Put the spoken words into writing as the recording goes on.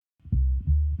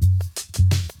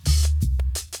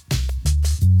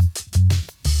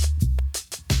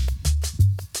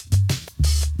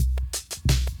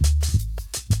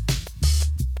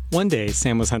One day,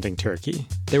 Sam was hunting turkey.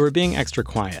 They were being extra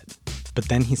quiet, but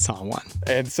then he saw one.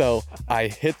 And so I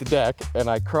hit the deck and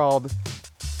I crawled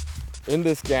in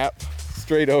this gap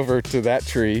straight over to that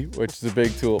tree, which is a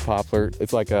big tulip poplar.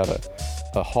 It's like a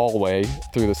hallway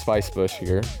through the spice bush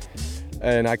here.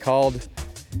 And I called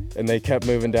and they kept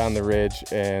moving down the ridge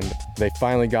and they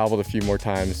finally gobbled a few more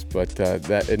times, but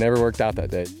it never worked out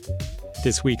that day.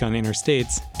 This week on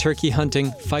Interstates, turkey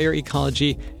hunting, fire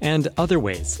ecology, and other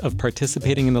ways of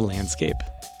participating in the landscape.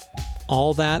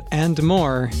 All that and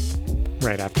more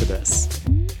right after this.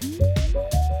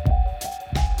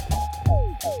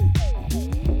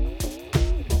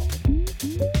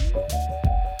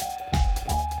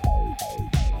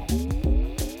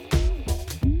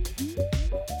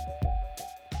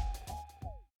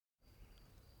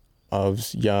 I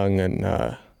was young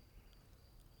and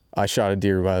I shot a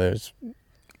deer while it was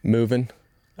moving,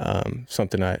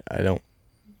 something I don't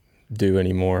do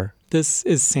anymore. This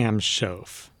is Sam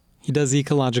Shoaf. He does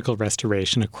ecological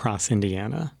restoration across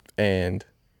Indiana. And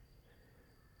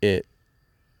it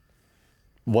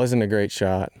wasn't a great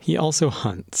shot. He also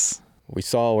hunts. We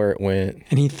saw where it went.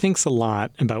 And he thinks a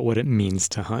lot about what it means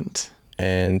to hunt.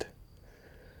 And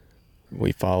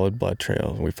we followed blood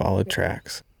trails. We followed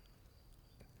tracks.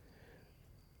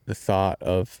 The thought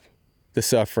of the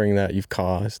suffering that you've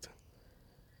caused,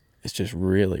 it just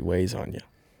really weighs on you.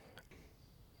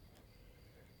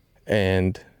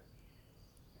 And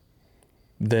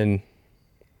then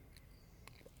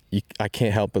I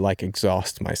can't help but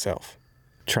exhaust myself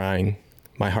trying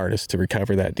my hardest to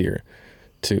recover that deer,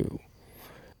 to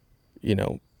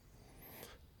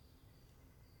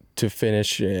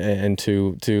finish and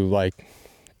to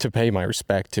pay my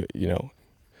respect to,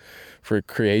 for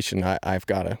creation. I've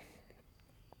got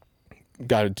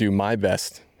to do my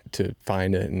best to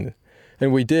find it,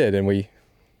 and we did, and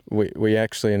we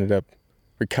actually ended up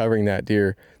recovering that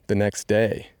deer the next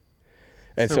day.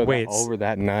 And so over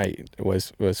that night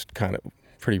was kind of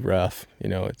pretty rough,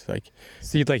 It's like,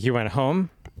 so you went home?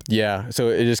 Yeah. So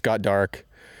it just got dark.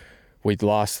 We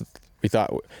thought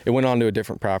it went on to a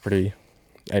different property,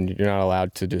 and you're not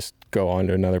allowed to just go on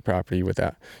to another property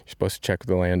without. You're supposed to check with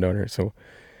the landowner. So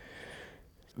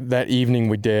that evening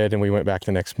we did, and we went back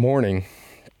the next morning,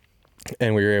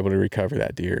 and we were able to recover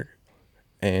that deer.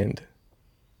 And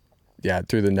yeah,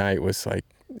 through the night was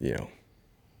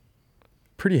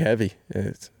pretty heavy.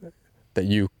 It's that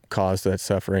you caused that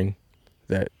suffering,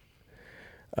 that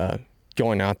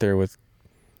going out there with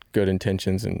good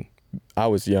intentions, and I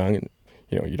was young, and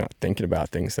you're not thinking about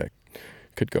things that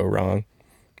could go wrong,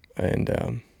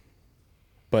 and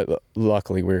but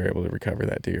luckily we were able to recover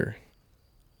that deer.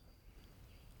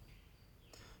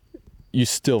 You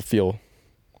still feel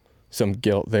some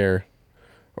guilt there,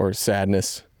 or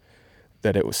sadness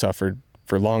that it was suffered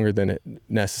for longer than it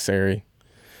necessary.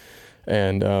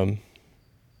 And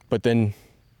but then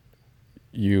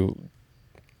you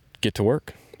get to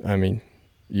work. I mean,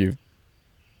 you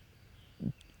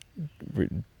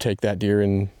take that deer,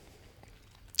 and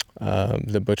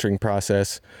the butchering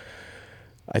process,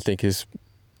 I think, is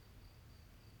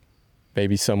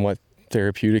maybe somewhat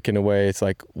therapeutic in a way. It's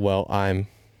like, well, I'm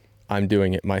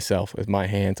doing it myself with my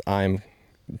hands. I'm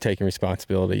taking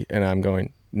responsibility, and I'm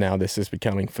going, now this is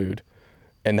becoming food.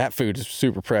 And that food is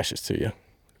super precious to you.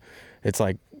 It's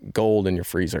like gold in your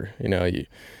freezer.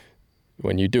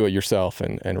 When you do it yourself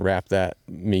and wrap that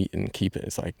meat and keep it,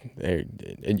 it's like there.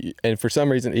 And for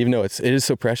some reason, even though it is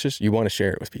so precious, you want to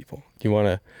share it with people.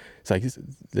 It's like,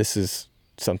 this is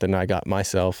something I got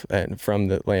myself and from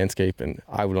the landscape, and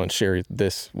I would want to share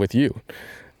this with you.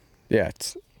 Yeah,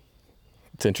 it's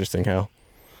interesting how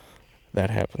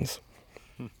that happens.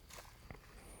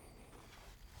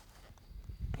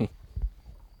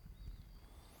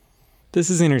 This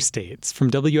is Interstates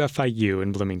from WFIU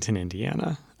in Bloomington,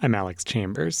 Indiana. I'm Alex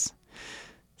Chambers.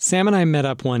 Sam and I met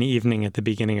up one evening at the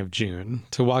beginning of June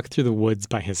to walk through the woods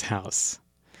by his house.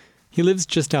 He lives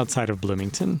just outside of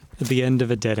Bloomington, at the end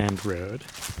of a dead-end road.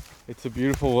 It's a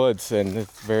beautiful woods, and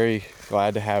it's very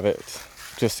glad to have it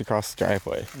just across the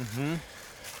driveway. Mm-hmm.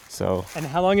 So. And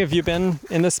how long have you been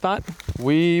in this spot?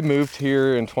 We moved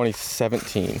here in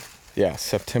 2017. Yeah,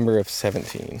 September of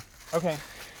 17. Okay.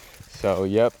 So,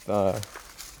 yep,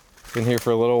 been here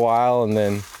for a little while, and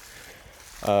then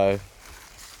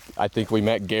I think we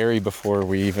met Gary before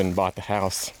we even bought the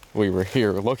house. We were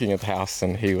here looking at the house,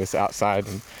 and he was outside,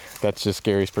 and that's just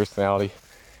Gary's personality.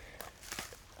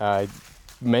 I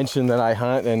mentioned that I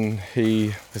hunt, and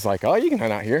he was like, oh, you can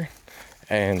hunt out here.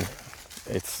 And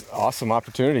it's an awesome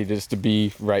opportunity just to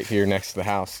be right here next to the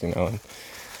house, And,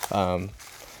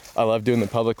 I love doing the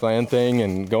public land thing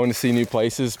and going to see new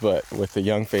places, but with a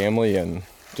young family and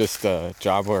just a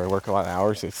job where I work a lot of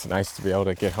hours. It's nice to be able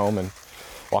to get home and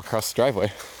walk across the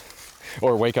driveway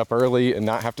or wake up early and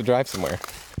not have to drive somewhere.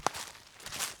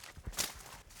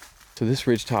 So this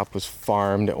ridgetop was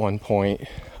farmed at one point,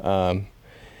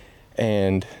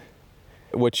 and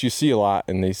what you see a lot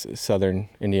in these southern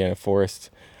Indiana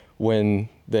forests, when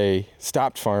they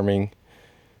stopped farming,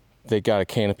 they got a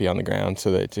canopy on the ground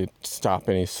so that to stop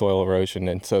any soil erosion.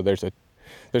 And so there's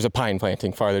a pine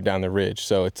planting farther down the ridge.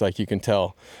 So it's like you can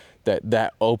tell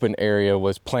that open area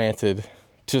was planted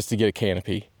just to get a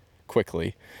canopy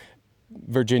quickly.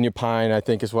 Virginia pine, I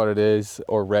think is what it is,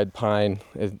 or red pine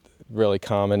is really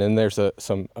common. And there's a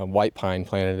white pine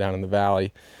planted down in the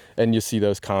valley, and you see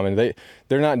those common.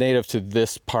 They're not native to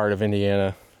this part of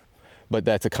Indiana, but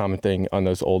that's a common thing on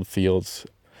those old fields.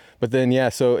 But then, yeah,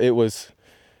 so it was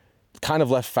kind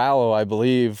of left fallow, I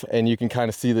believe, and you can kind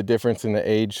of see the difference in the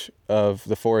age of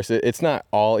the forest. It's not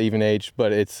all even age,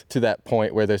 but it's to that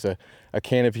point where there's a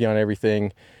canopy on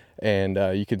everything, and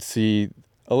you can see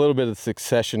a little bit of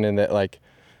succession in that, like,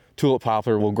 tulip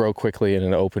poplar will grow quickly in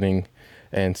an opening,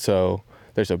 and so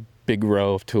there's a big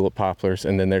row of tulip poplars,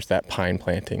 and then there's that pine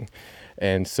planting.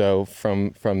 And so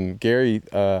from Gary,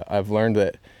 I've learned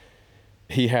that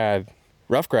he had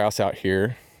ruffed grouse out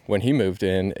here when he moved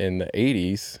in the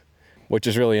 80s, which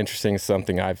is really interesting.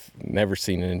 Something I've never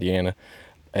seen in Indiana,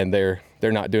 and they're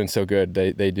not doing so good.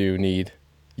 They do need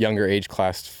younger age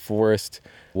class forest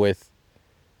with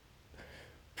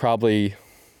probably,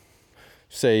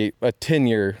 say, a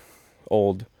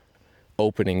 10-year-old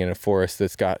opening in a forest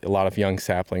that's got a lot of young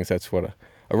saplings. That's what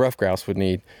a ruffed grouse would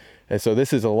need. And so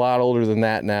this is a lot older than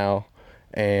that now,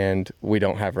 and we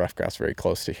don't have ruffed grouse very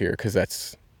close to here because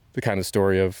that's the kind of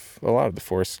story of a lot of the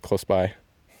forests close by.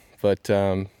 But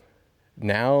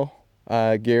now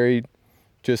Gary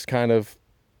just kind of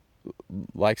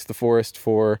likes the forest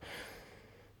for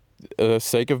the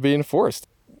sake of being a forest.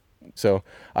 So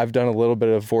I've done a little bit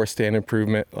of forest stand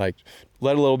improvement, like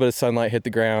let a little bit of sunlight hit the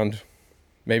ground,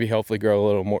 maybe hopefully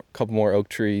grow a couple more oak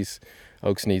trees.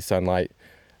 Oaks need sunlight.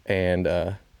 And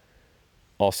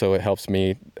also it helps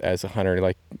me as a hunter,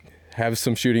 like have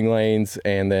some shooting lanes,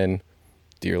 and then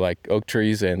deer like oak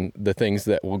trees and the things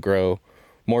that will grow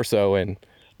more so and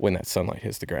when that sunlight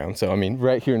hits the ground. So, I mean,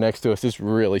 right here next to us is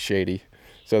really shady.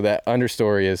 So that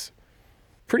understory is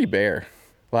pretty bare.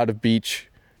 A lot of beech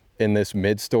in this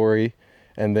mid-story,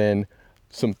 and then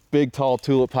some big tall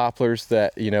tulip poplars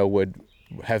that, you know, would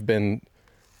have been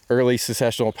early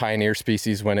successional pioneer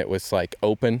species when it was like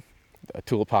open. A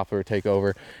tulip poplar would take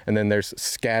over. And then there's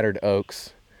scattered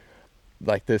oaks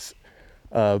like this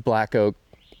black oak.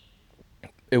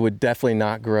 It would definitely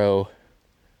not grow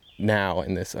now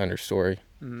in this understory.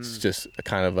 It's just a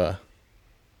kind of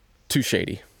too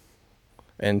shady.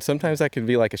 And sometimes that can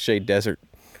be like a shade desert,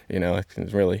 you know. It can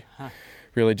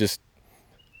really just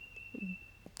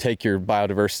take your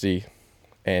biodiversity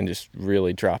and just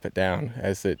really drop it down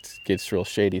as it gets real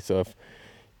shady. So if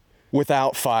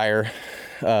without fire,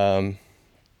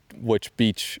 which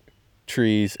beech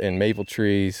trees and maple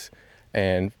trees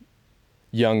and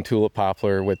young tulip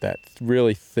poplar with that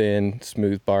really thin,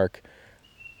 smooth bark,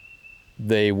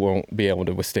 they won't be able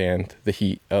to withstand the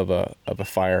heat of a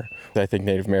fire. I think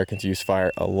Native Americans use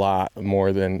fire a lot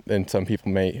more than some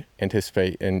people may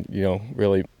anticipate, and, you know,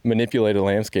 really manipulate a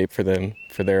landscape for them,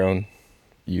 for their own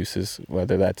uses,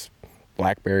 whether that's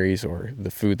blackberries or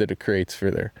the food that it creates for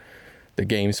the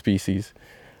game species.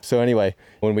 So anyway,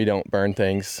 when we don't burn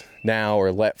things now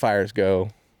or let fires go,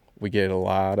 we get a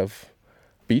lot of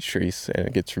beech trees, and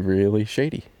it gets really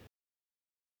shady.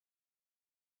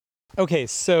 Okay,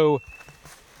 so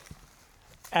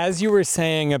as you were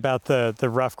saying about the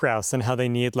ruffed grouse and how they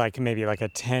need maybe a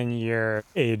 10-year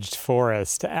aged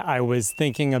forest, I was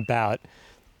thinking about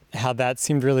how that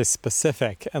seemed really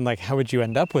specific, and how would you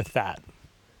end up with that?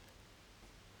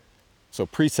 So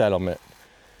pre-settlement,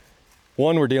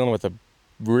 one, we're dealing with a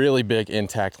really big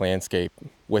intact landscape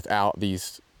without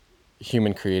these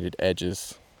human-created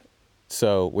edges.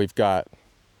 So we've got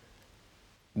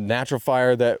natural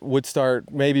fire that would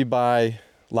start maybe by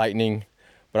lightning,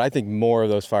 but I think more of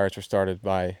those fires were started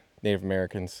by Native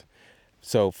Americans.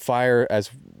 So fire as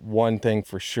one thing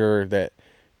for sure that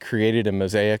created a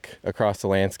mosaic across the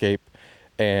landscape,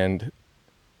 and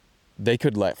they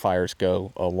could let fires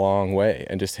go a long way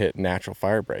and just hit natural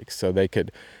fire breaks. So they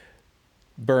could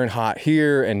burn hot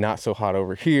here and not so hot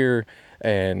over here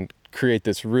and create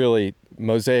this really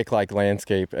mosaic-like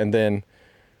landscape. And then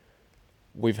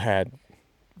we've had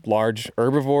large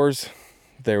herbivores.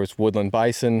 There was woodland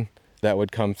bison that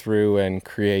would come through and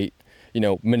create,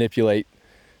 manipulate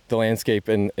the landscape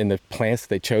and the plants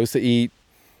they chose to eat.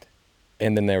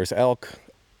 And then there was elk.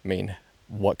 I mean,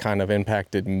 what kind of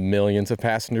impact did millions of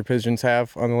passenger pigeons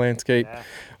have on the landscape? Yeah.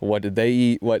 What did they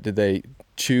eat? What did they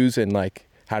choose? And like,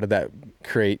 how did that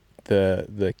create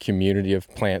the community of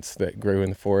plants that grew in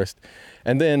the forest?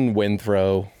 And then wind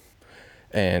throw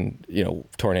and, you know,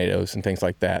 tornadoes and things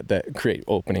like that that create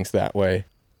openings that way.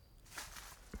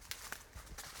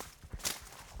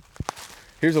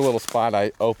 Here's a little spot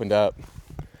I opened up.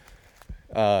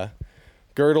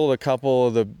 Girdled a couple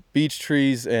of the beech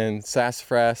trees and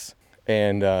sassafras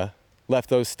and left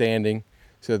those standing,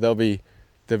 so they'll be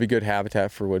good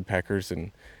habitat for woodpeckers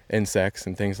and insects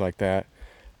and things like that.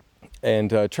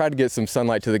 And tried to get some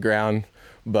sunlight to the ground,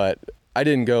 but I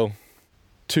didn't go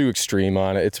too extreme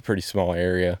on it. It's a pretty small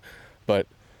area, but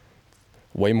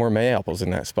way more May-apples in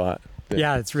that spot.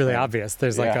 Yeah, it's really obvious.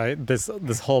 There's like Yeah.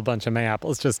 this whole bunch of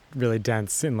May-apples just really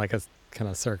dense in like a kind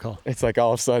of circle. It's like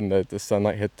all of a sudden the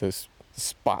sunlight hit this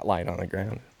spotlight on the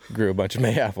ground, grew a bunch of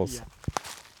May-apples. Yeah.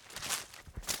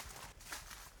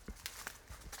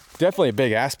 Definitely a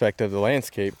big aspect of the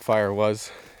landscape, fire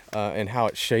was, and how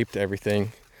it shaped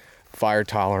everything. Fire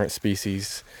tolerant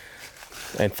species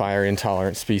and fire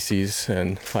intolerant species,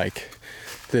 and like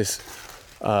this,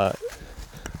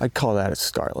 I'd call that a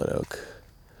scarlet oak.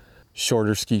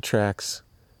 Shorter ski tracks,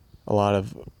 a lot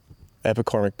of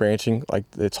epicormic branching, like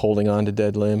it's holding on to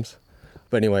dead limbs.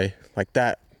 But anyway, like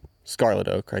that scarlet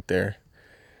oak right there,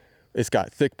 it's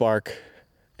got thick bark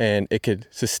and it could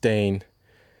sustain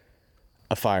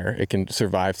a fire. It can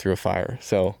survive through a fire.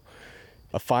 So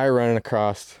a fire running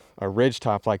across a ridge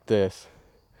top like this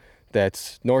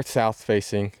that's north-south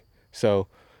facing, so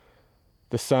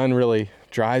the sun really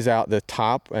dries out the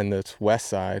top and the west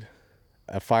side.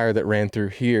 A fire that ran through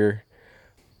here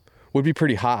would be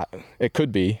pretty hot. It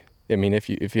could be, I mean, if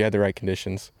you had the right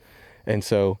conditions. And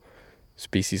so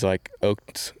species like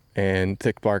oaks and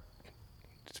thick bark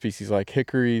species like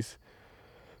hickories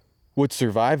would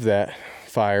survive that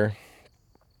fire.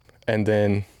 And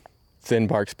then thin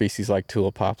bark species like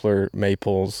tulip poplar,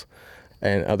 maples,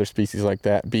 and other species like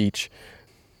that, beech,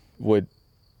 would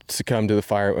succumb to the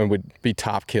fire and would be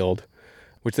top killed,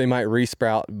 which they might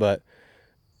resprout, but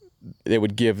it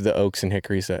would give the oaks and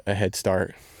hickories a head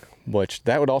start, which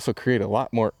that would also create a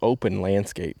lot more open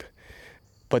landscape.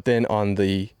 But then on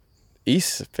the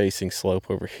east facing slope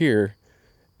over here,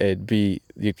 it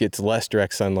gets less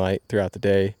direct sunlight throughout the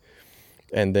day,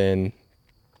 and then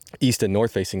east and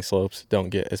north facing slopes don't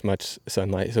get as much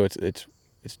sunlight, so it's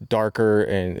darker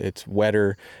and it's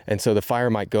wetter, and so the fire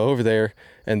might go over there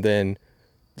and then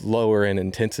lower in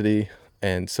intensity,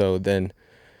 and so then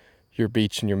your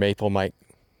beech and your maple might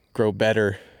grow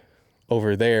better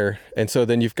over there, and so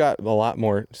then you've got a lot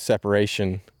more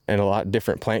separation and a lot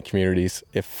different plant communities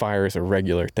if fire is a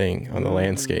regular thing on the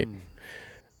landscape,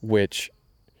 which,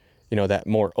 you know, that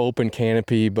more open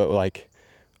canopy, but like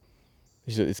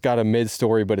it's got a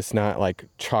mid-story, but it's not like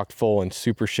chock full and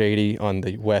super shady on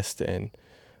the west and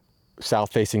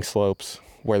south-facing slopes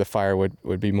where the fire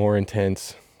would be more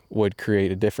intense, would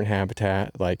create a different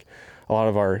habitat. Like a lot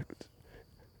of our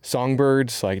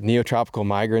songbirds, like neotropical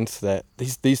migrants, that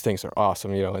these things are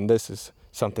awesome, you know, and this is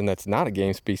something that's not a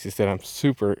game species that I'm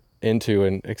super into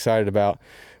and excited about.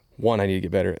 One, I need to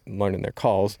get better at learning their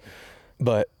calls,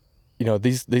 but you know,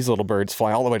 these little birds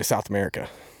fly all the way to South America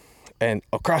and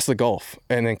across the Gulf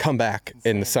and then come back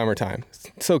in the summertime.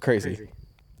 It's so crazy.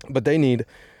 But they need,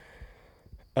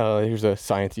 here's a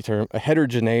sciencey term, a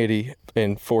heterogeneity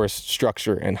in forest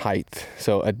structure and height.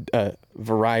 So a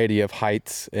variety of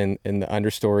heights in the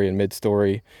understory and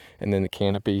midstory and then the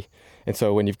canopy. And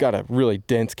so when you've got a really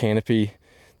dense canopy,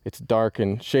 it's dark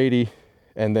and shady,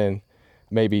 and then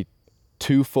maybe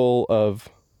too full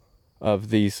of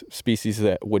these species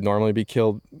that would normally be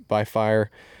killed by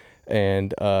fire.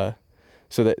 And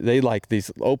so that they like these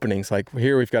openings. Like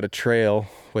here we've got a trail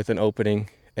with an opening,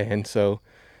 and so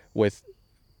with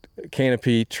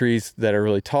canopy trees that are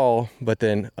really tall, but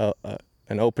then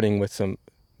an opening with some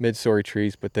mid-story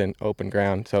trees, but then open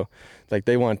ground. So like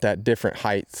they want that different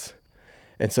heights.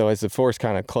 And so as the forest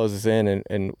kind of closes in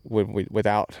and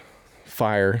without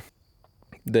fire,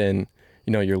 then,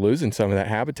 you know, you're losing some of that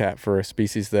habitat for a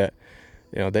species that,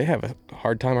 you know, they have a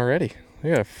hard time already.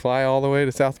 They got to fly all the way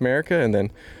to South America, and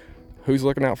then who's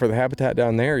looking out for the habitat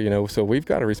down there, you know? So we've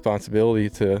got a responsibility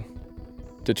to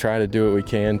try to do what we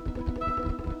can.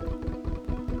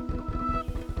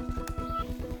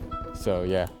 So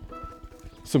yeah,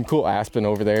 some cool aspen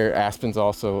over there. Aspen's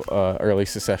also early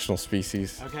successional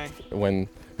species. Okay. When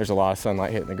there's a lot of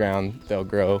sunlight hitting the ground, they'll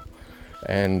grow.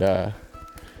 And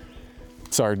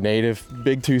it's our native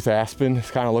big tooth aspen. It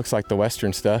kind of looks like the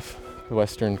western stuff, the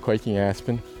western quaking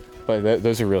aspen. But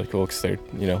those are really cool because they're,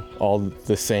 all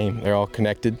the same. They're all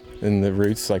connected in the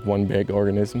roots, like one big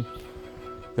organism.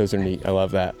 Those are neat. I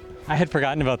love that. I had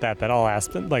forgotten about that all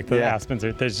aspen, like the Yeah. aspens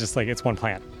are, there's just like, it's one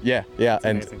plant. Yeah.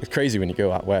 And amazing. it's crazy when you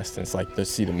go out west and it's like to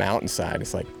see the mountainside.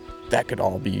 It's like that could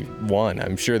all be one.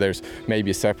 I'm sure there's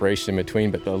maybe a separation in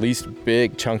between, but the least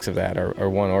big chunks of that are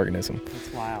one organism.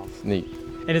 That's wild. It's neat.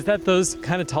 And is that those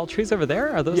kind of tall trees over there?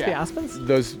 Are those the Yeah. aspens?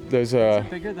 Those They're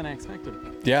bigger than I expected.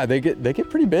 yeah, they get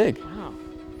pretty big. Wow.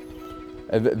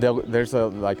 There's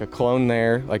a clone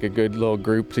there, like a good little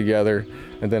group together,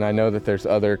 and then I know that there's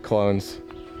other clones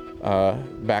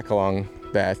back along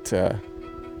that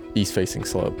east-facing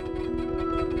slope.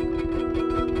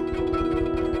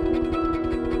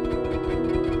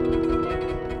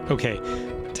 Okay,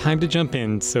 time to jump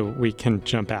in so we can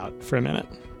jump out for a minute.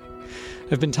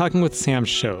 I've been talking with Sam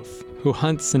Shoaf, who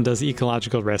hunts and does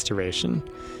ecological restoration.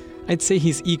 I'd say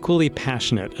he's equally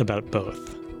passionate about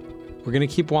both. We're going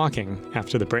to keep walking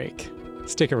after the break.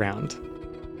 Stick around.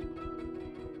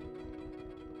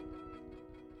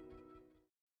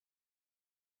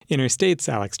 Interstate's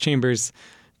Alex Chambers.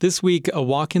 This week, a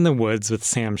walk in the woods with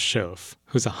Sam Shoaf,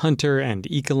 who's a hunter and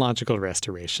ecological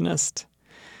restorationist.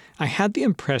 I had the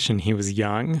impression he was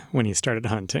young when he started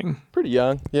hunting. Pretty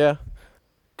young, yeah.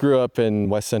 Grew up in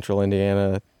west central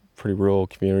Indiana, pretty rural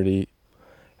community,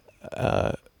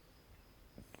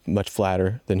 much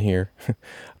flatter than here. A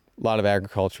lot of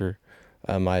agriculture.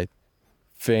 My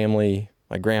family,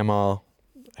 my grandma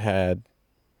had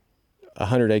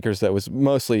 100 acres that was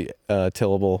mostly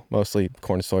tillable, mostly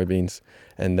corn and soybeans,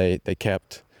 and they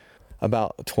kept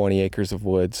about 20 acres of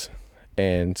woods.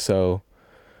 And so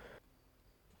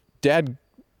Dad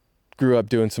grew up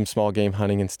doing some small game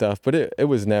hunting and stuff, but it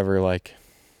was never like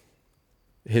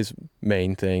his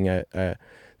main thing. That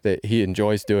he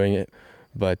enjoys doing it,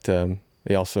 but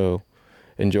he also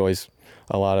enjoys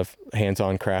a lot of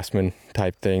hands-on craftsman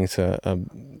type things.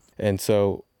 And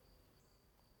so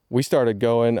we started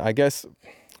going. I guess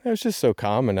it was just so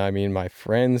common. I mean, my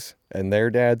friends and their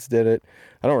dads did it.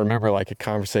 I don't remember like a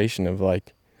conversation of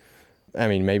like, I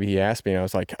mean, maybe he asked me and I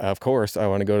was like, of course I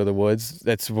want to go to the woods.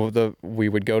 We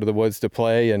would go to the woods to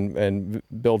play and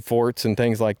build forts and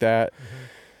things like that. Mm-hmm.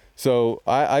 So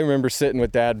I remember sitting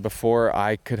with Dad before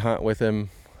I could hunt with him.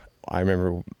 I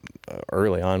remember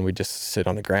early on, we'd just sit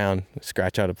on the ground,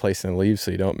 scratch out a place in the leaves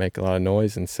so you don't make a lot of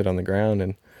noise and sit on the ground.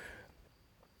 And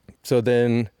so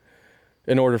then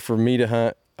in order for me to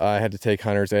hunt, I had to take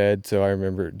hunter's ed. So I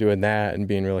remember doing that and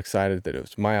being real excited that it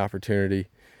was my opportunity.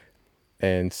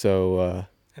 And so...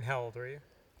 and how old were you?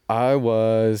 I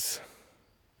was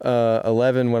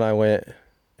 11 when I went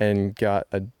and got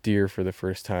a deer for the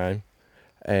first time.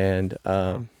 And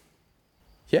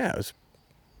yeah, it was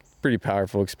a pretty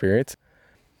powerful experience.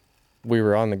 We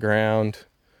were on the ground.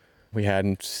 We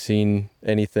hadn't seen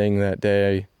anything that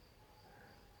day.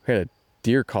 We had a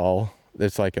deer call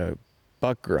that's like a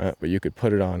buck grunt, but you could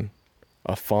put it on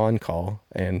a fawn call,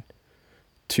 and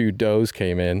 2 does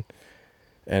came in,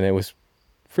 and it was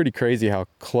pretty crazy how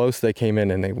close they came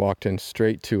in, and they walked in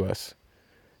straight to us,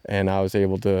 and I was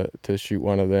able to shoot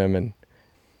one of them, and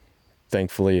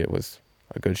thankfully it was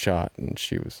a good shot, and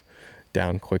she was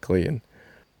down quickly. And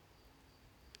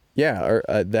yeah,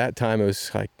 at that time it was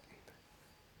like,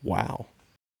 wow,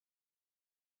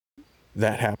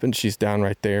 that happened. She's down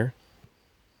right there.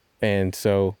 And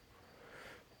so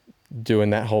doing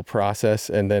that whole process,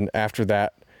 and then after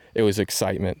that it was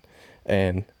excitement.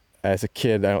 And as a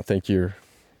kid, I don't think you're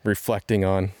reflecting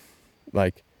on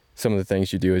like some of the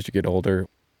things you do as you get older,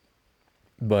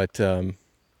 but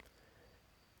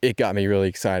it got me really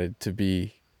excited to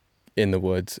be in the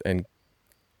woods and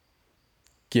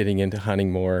getting into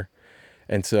hunting more.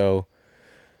 And so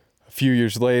a few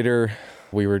years later,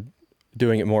 we were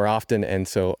doing it more often, and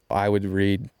so I would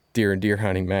read Deer and Deer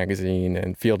Hunting magazine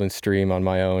and Field and Stream on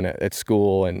my own at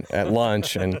school and at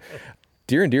lunch. And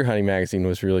Deer and Deer Hunting magazine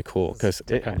was really cool because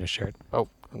it on your shirt. Oh,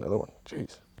 another one.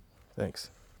 Jeez, thanks.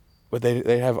 But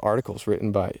they have articles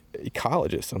written by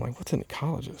ecologists. I'm like, what's an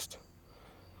ecologist?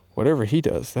 Whatever he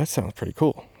does, that sounds pretty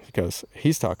cool, because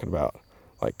he's talking about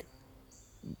like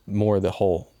more the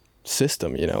whole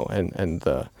system, and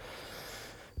the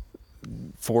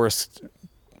forest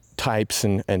types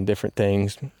and different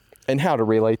things, and how to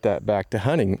relate that back to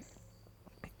hunting.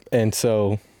 And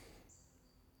so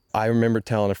I remember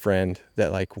telling a friend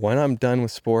that like, when I'm done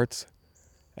with sports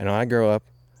and when I grow up,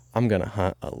 I'm going to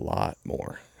hunt a lot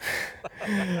more.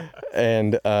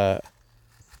 And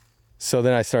so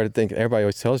then I started thinking, everybody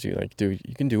always tells you like, dude,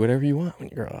 you can do whatever you want when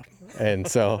you grow up. And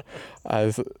so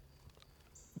I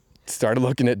started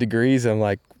looking at degrees. I'm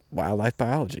like, wildlife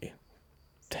biology.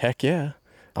 Heck yeah.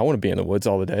 I want to be in the woods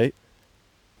all the day.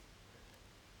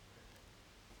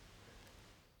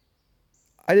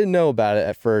 I didn't know about it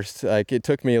at first. Like, it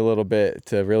took me a little bit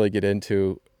to really get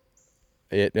into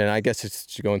it, and I guess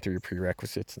it's going through your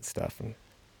prerequisites and stuff. And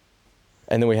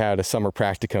then we had a summer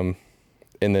practicum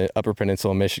in the Upper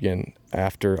Peninsula of Michigan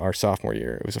after our sophomore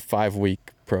year. It was a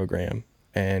 5-week program,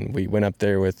 and we went up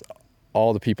there with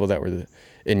all the people that were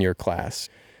in your class.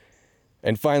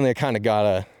 And finally, I kind of got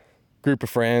a group of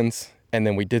friends, and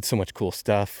then we did so much cool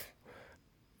stuff.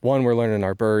 One, we're learning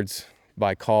our birds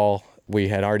by call. We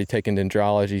had already taken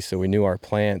dendrology, so we knew our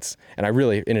plants, and I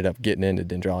really ended up getting into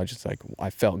dendrology. It's like, I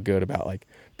felt good about like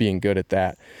being good at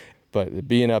that. But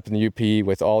being up in the UP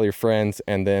with all your friends,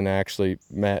 and then I actually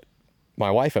met my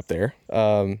wife up there.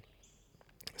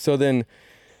 So then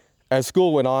as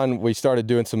school went on, we started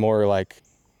doing some more like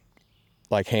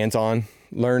hands-on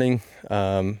learning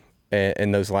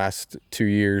in those last 2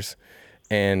 years.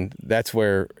 And that's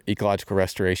where ecological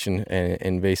restoration and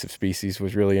invasive species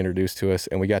was really introduced to us.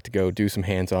 And we got to go do some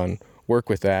hands-on work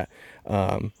with that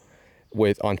on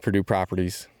Purdue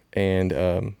properties. And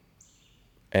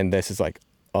this is like,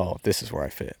 oh, this is where I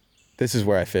fit. This is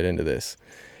where I fit into this.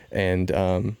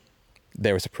 And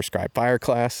there was a prescribed fire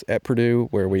class at Purdue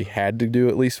where we had to do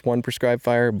at least one prescribed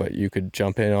fire, but you could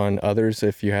jump in on others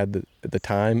if you had the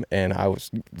time. And I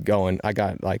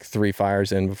got like 3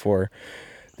 fires in before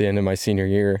the end of my senior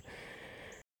year.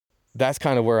 That's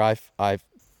kind of where I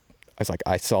was like,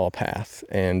 I saw a path,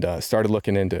 and started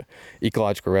looking into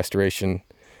ecological restoration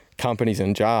companies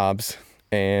and jobs,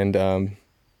 and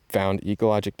found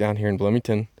Ecologic down here in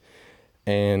Bloomington.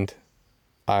 And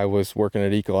I was working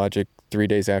at Ecologic 3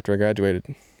 days after I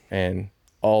graduated, and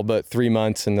all but 3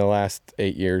 months in the last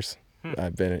 8 years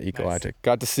I've been at Ecologic. Nice.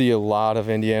 Got to see a lot of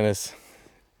Indiana's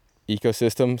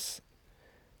ecosystems,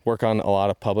 work on a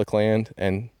lot of public land,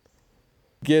 and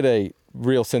get a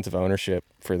real sense of ownership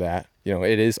for that. You know,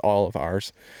 it is all of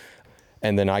ours.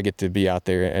 And then I get to be out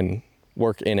there and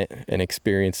work in it and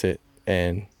experience it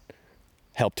and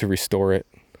help to restore it.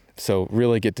 So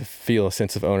really get to feel a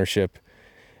sense of ownership,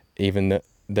 even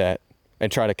that,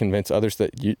 and try to convince others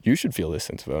that you should feel this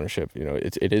sense of ownership. You know,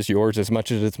 it is yours as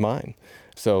much as it's mine.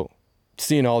 So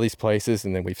seeing all these places,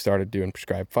 and then we've started doing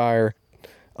prescribed fire.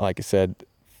 Like I said,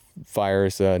 fire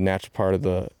is a natural part of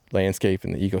the landscape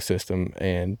and the ecosystem,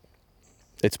 and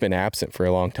it's been absent for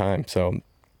a long time. So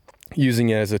using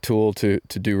it as a tool to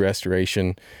do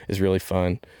restoration is really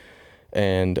fun.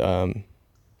 And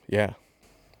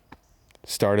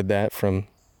started that from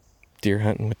deer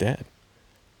hunting with Dad.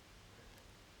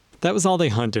 That was all they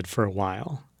hunted for a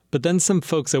while. But then some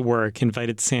folks at work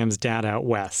invited Sam's dad out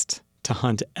west to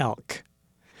hunt elk.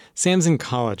 Sam's in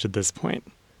college at this point.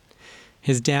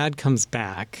 His dad comes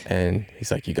back. And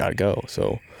he's like, you got to go.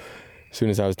 So as soon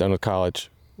as I was done with college,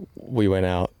 we went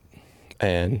out,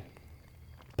 and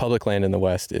public land in the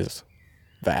West is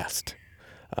vast.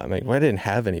 I didn't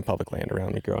have any public land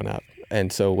around me growing up.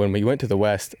 And so when we went to the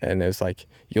West, and it was like,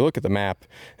 you look at the map,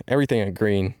 everything in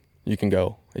green, you can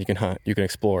go, you can hunt, you can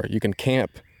explore, you can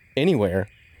camp anywhere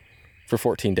for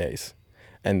 14 days.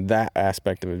 And that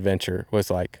aspect of adventure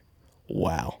was like,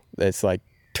 wow, it's like,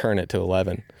 turn it to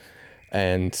 11.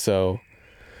 And so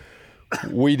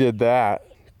we did that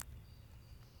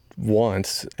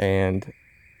once, and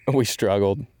we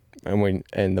struggled, and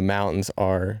the mountains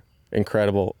are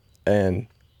incredible, and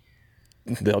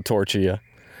they'll torture you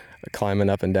climbing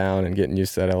up and down and getting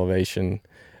used to that elevation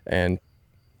and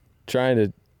trying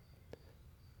to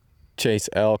chase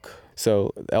elk.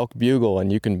 So elk bugle,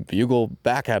 and you can bugle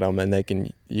back at them,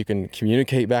 and you can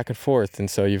communicate back and forth. And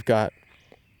so you've got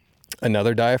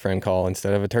another diaphragm call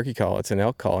instead of a turkey call. It's an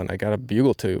elk call, and I got a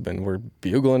bugle tube, and we're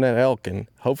bugling at elk and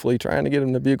hopefully trying to get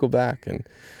them to bugle back. And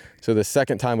so the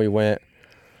second time we went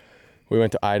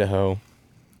to Idaho,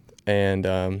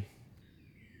 and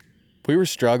we were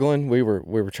struggling. We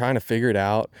were trying to figure it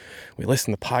out. We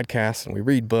listen to podcasts and we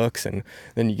read books, and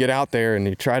then you get out there and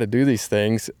you try to do these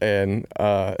things, and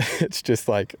it's just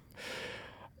like,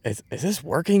 is this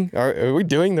working? Are we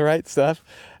doing the right stuff?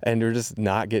 And we're just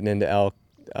not getting into elk.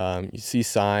 You see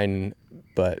sign,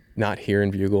 but not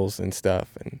hearing bugles and stuff.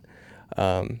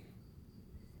 And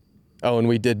and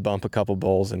we did bump a couple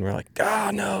bulls, and we're like,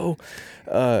 no.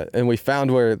 And we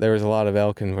found where there was a lot of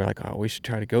elk, and we're like, we should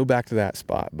try to go back to that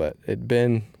spot. But it'd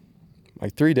been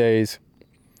like 3 days,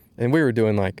 and we were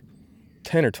doing like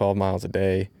 10 or 12 miles a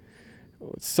day.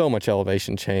 So much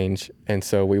elevation change. And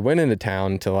so we went into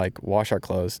town to like wash our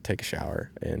clothes, take a shower,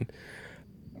 and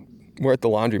we're at the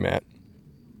laundromat.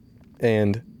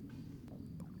 And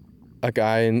a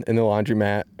guy in the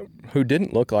laundromat who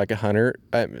didn't look like a hunter,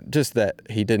 just that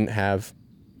he didn't have,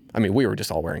 we were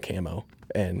just all wearing camo.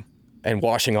 and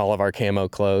washing all of our camo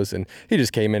clothes. And he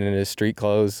just came in his street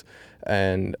clothes,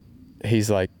 and he's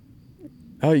like,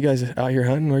 "Oh, you guys out here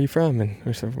hunting? Where are you from?" And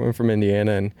we're from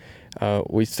Indiana. And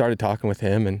we started talking with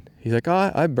him, and he's like,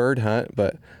 "Oh, I bird hunt,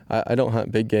 but I don't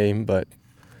hunt big game, but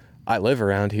I live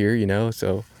around here, you know."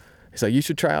 So he's like, "You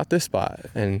should try out this spot,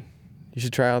 and you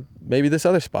should try out maybe this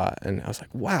other spot." And I was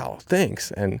like, "Wow,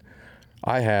 thanks." And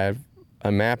I had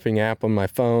a mapping app on my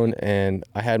phone, and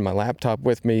I had my laptop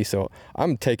with me, so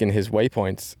I'm taking his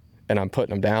waypoints and I'm putting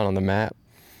them down on the map.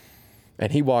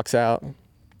 And he walks out,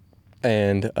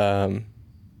 and I'm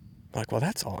like, "Well,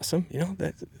 that's awesome. You know,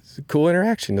 that's a cool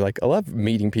interaction." Like, I love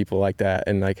meeting people like that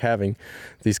and like having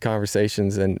these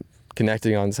conversations and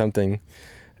connecting on something.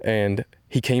 And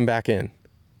he came back in, and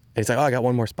he's like, "Oh, I got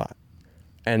one more spot."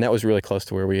 And that was really close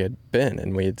to where we had been,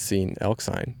 and we had seen elk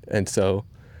sign. And so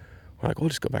we're like, "We'll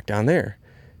just go back down there."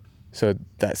 So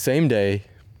that same day,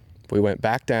 we went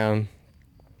back down.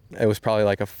 It was probably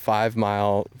like a 5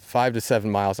 to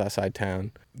 7 miles outside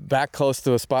town, back close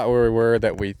to the spot where we were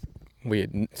that we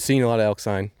had seen a lot of elk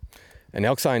sign. And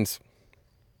elk sign's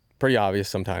pretty obvious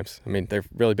sometimes. I mean, they're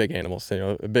really big animals, you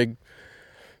know, a big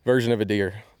version of a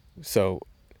deer. So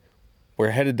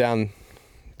we're headed down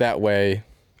that way,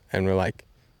 and we're like,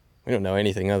 we don't know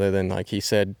anything other than, like he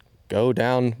said, go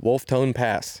down Wolf Tone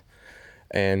Pass.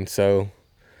 And so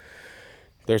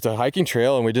there's a hiking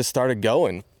trail, and we just started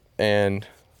going, and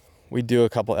we do a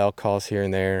couple elk calls here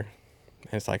and there.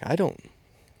 And it's like,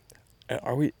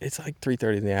 it's like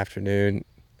 3:30 in the afternoon.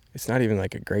 It's not even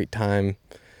like a great time.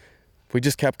 We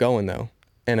just kept going though.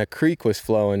 And a creek was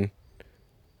flowing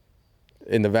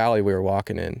in the valley we were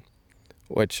walking in,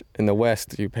 which in the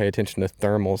West, you pay attention to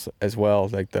thermals as well.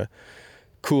 Like the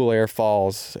cool air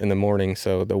falls in the morning,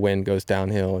 so the wind goes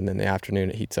downhill, and then in the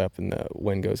afternoon it heats up and the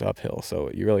wind goes uphill. So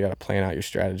you really got to plan out your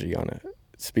strategy on a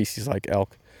species like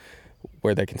elk,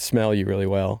 where they can smell you really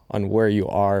well on where you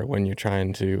are when you're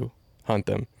trying to hunt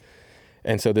them.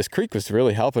 And so this creek was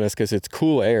really helping us because it's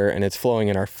cool air and it's flowing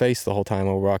in our face the whole time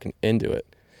while we're walking into it.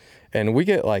 And we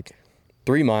get like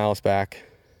 3 miles back,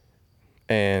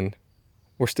 and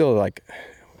we're still like,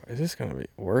 is this going to be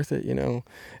worth it, you know?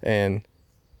 And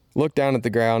look down at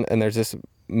the ground, and there's this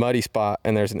muddy spot,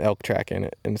 and there's an elk track in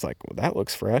it. And it's like, well, that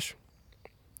looks fresh.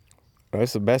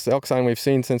 That's the best elk sign we've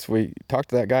seen since we talked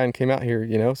to that guy and came out here,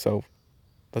 you know? So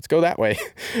let's go that way.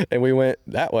 And we went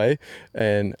that way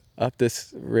and up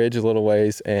this ridge a little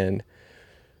ways, and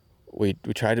we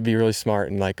tried to be really smart.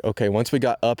 And like, okay, once we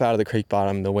got up out of the creek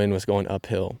bottom, the wind was going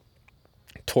uphill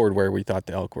toward where we thought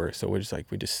the elk were. So we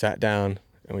just sat down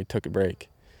and we took a break.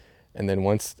 And then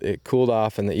once it cooled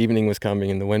off and the evening was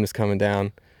coming and the wind was coming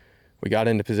down, we got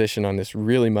into position on this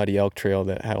really muddy elk trail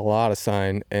that had a lot of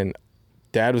sign, and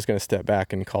Dad was going to step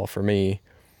back and call for me,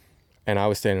 and I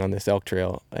was standing on this elk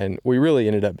trail. And we really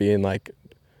ended up being like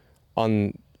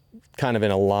on kind of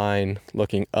in a line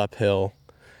looking uphill,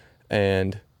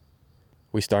 and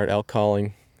we start elk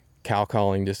calling, cow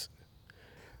calling,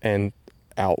 and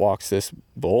out walks this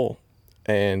bull,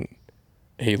 and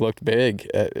he looked big.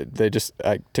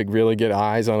 To really get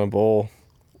eyes on a bull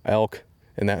elk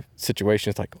in that situation,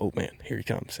 it's like, oh man, here he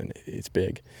comes, and it's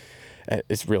big.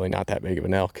 It's really not that big of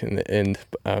an elk in the end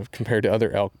compared to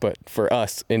other elk, but for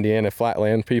us Indiana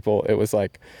flatland people, it was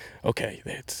like, okay,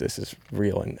 this is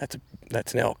real, and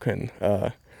that's an elk. And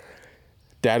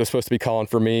Dad was supposed to be calling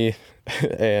for me,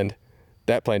 and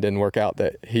that plan didn't work out.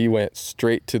 That he went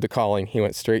straight to the calling. He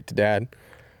went straight to Dad,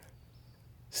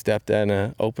 stepped in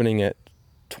an opening at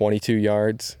 22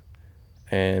 yards,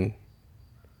 and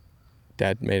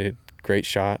Dad made a great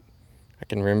shot. I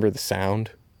can remember the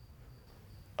sound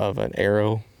of an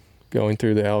arrow going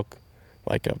through the elk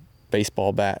like a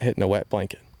baseball bat hitting a wet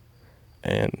blanket,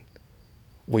 and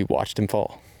we watched him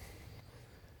fall.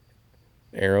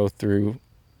 Arrow through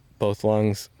both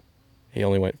lungs. He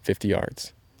only went 50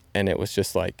 yards, and it was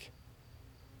just like,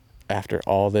 after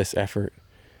all this effort,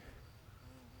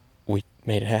 we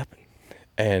made it happen.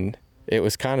 And it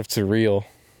was kind of surreal.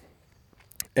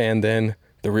 And then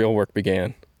the real work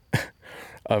began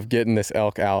of getting this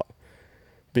elk out,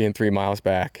 being 3 miles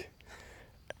back.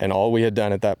 And all we had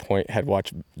done at that point had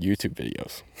watched YouTube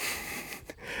videos.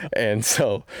 And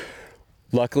so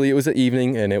luckily it was the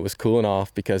evening and it was cooling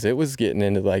off, because it was getting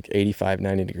into like 85,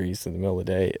 90 degrees in the middle of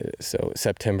the day. So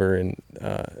September in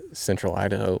central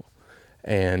Idaho.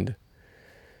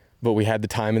 But we had the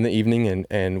time in the evening,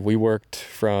 and we worked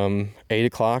from 8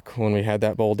 o'clock when we had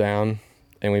that bowl down,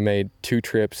 and we made 2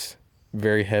 trips,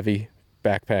 very heavy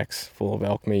backpacks full of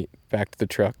elk meat, back to the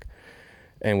truck.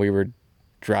 And we were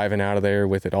driving out of there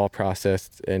with it all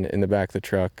processed and in the back of the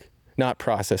truck. Not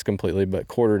processed completely, but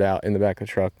quartered out in the back of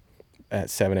the truck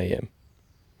at 7 a.m.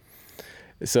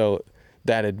 So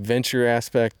that adventure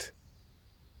aspect,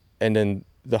 and then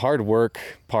the hard work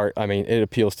part, I mean, it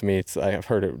appeals to me. I've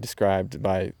heard it described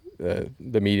by the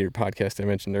Meteor podcast I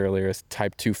mentioned earlier as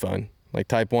type 2 fun. Like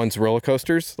type 1's roller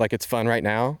coasters, like it's fun right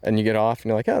now, and you get off and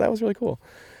you're like, oh, that was really cool.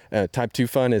 Type 2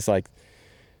 fun is like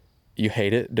you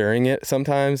hate it during it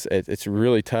sometimes. It's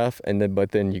really tough,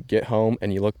 but then you get home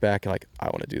and you look back and like, I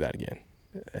want to do that again.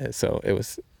 So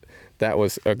that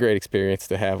was a great experience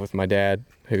to have with my dad,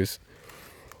 who's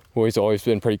always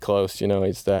been pretty close.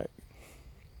 He's that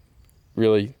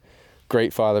really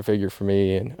great father figure for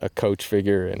me and a coach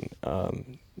figure,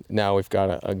 and now we've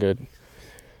got a good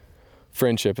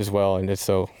friendship as well. And it's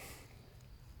so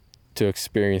to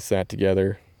experience that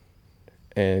together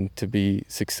and to be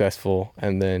successful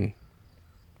and then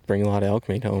bring a lot of elk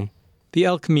meat home. The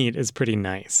elk meat is pretty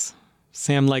nice.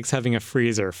 Sam likes having a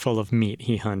freezer full of meat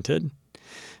he hunted.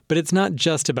 But it's not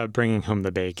just about bringing home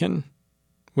the bacon,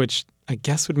 which I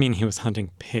guess would mean he was hunting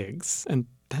pigs, and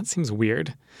that seems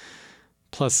weird.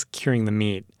 Plus curing the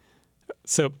meat.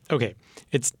 So, okay,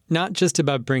 it's not just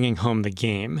about bringing home the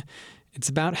game. It's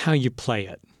about how you play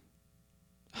it.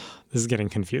 This is getting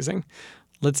confusing.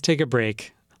 Let's take a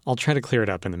break. I'll try to clear it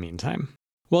up in the meantime.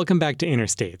 Welcome back to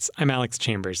Interstates. I'm Alex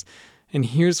Chambers, and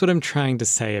here's what I'm trying to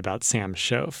say about Sam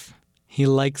Shoaf. He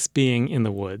likes being in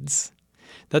the woods.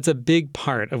 That's a big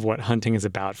part of what hunting is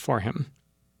about for him.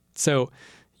 So,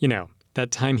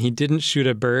 that time he didn't shoot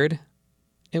a bird,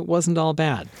 it wasn't all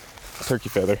bad. Turkey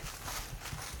feather.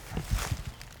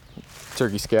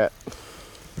 Turkey scat.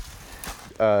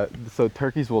 So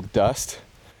turkeys will dust.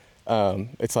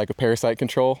 It's like a parasite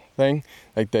control thing.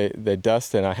 Like they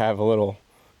dust, and I have a little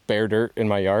bare dirt in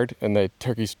my yard, and the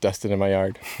turkeys dusted in my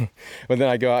yard. But then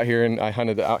I go out here, and I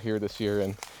hunted out here this year,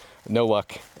 and no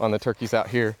luck on the turkeys out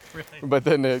here. Really? But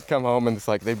then they come home, and it's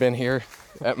like they've been here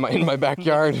in my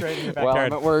backyard while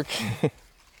I'm at work.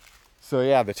 So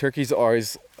yeah, the turkeys are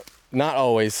not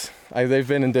always. They've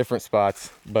been in different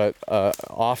spots, but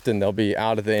often they'll be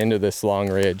out at the end of this long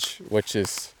ridge, which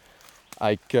is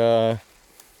like 200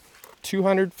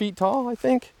 feet tall, I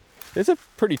think. It's a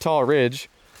pretty tall ridge.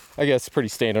 I guess pretty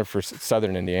standard for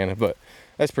southern Indiana, but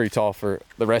that's pretty tall for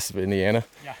the rest of Indiana.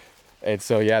 Yeah. And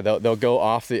so, yeah, they'll go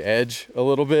off the edge a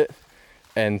little bit,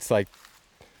 and it's like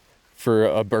for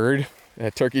a bird,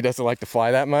 a turkey doesn't like to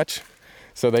fly that much,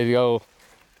 so they go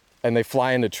and they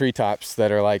fly into treetops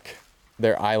that are like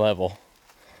their eye level,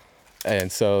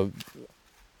 and so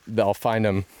they'll find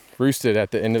them roosted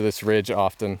at the end of this ridge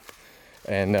often,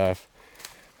 and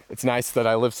it's nice that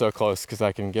I live so close because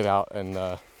I can get out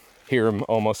and hear them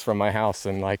almost from my house,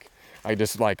 and like I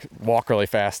just like walk really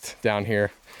fast down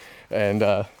here,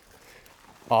 and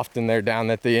often they're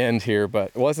down at the end here, but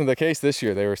it wasn't the case this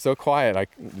year. They were so quiet.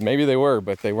 Maybe they were,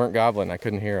 but they weren't gobbling. I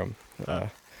couldn't hear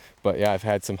them. But yeah, I've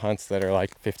had some hunts that are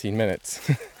like 15 minutes.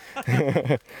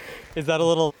 Is that a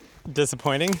little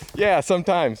disappointing? Yeah,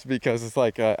 sometimes, because it's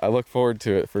like I look forward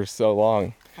to it for so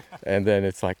long, and then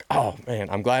it's like, oh man,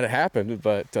 I'm glad it happened,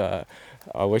 but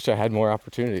I wish I had more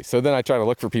opportunities. So then I try to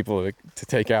look for people to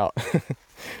take out.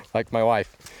 Like my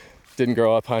wife didn't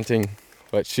grow up hunting,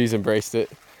 but she's embraced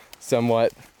it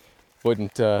somewhat.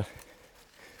 Wouldn't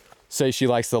say she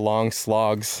likes the long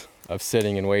slogs of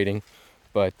sitting and waiting,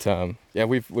 but yeah,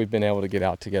 we've been able to get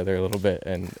out together a little bit,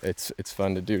 and it's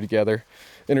fun to do together.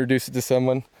 Introduce it to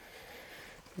someone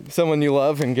you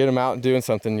love, and get them out and doing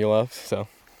something you love. So,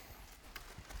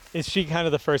 is she kind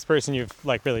of the first person you've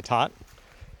like really taught?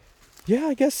 Yeah,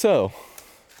 I guess so.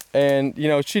 And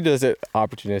she does it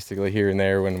opportunistically here and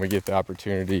there when we get the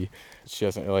opportunity. She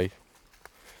hasn't really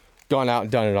gone out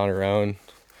and done it on her own,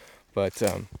 but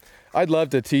I'd love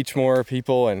to teach more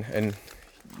people and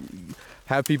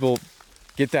have people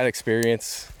get that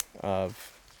experience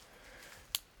of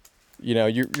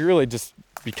you're really just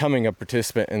becoming a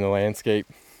participant in the landscape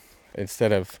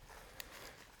instead of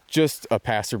just a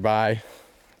passerby.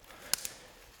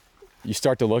 You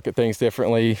start to look at things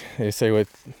differently. They say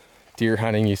with deer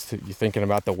hunting, you're thinking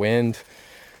about the wind,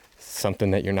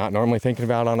 something that you're not normally thinking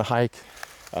about on a hike.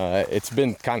 It's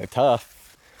been kind of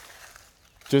tough.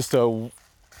 Just a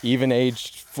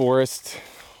even-aged forest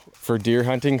for deer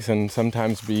hunting can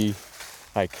sometimes be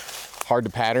like hard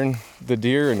to pattern the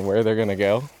deer and where they're gonna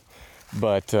go.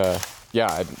 But yeah,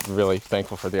 I'm really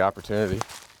thankful for the opportunity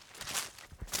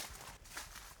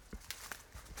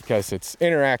because it's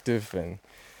interactive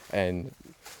and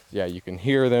yeah, you can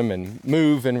hear them and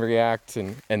move and react,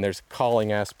 and there's a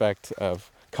calling aspect of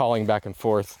calling back and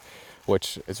forth,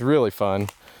 which is really fun.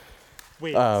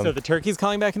 Wait, so the turkey's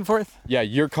calling back and forth? Yeah,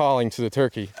 you're calling to the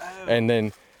turkey, and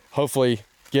then hopefully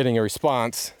getting a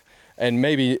response, and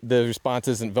maybe the response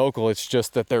isn't vocal, it's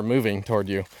just that they're moving toward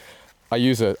you. I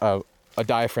use a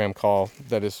diaphragm call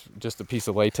that is just a piece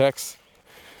of latex.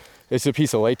 It's a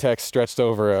piece of latex stretched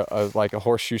over like a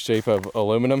horseshoe shape of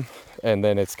aluminum, and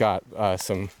then it's got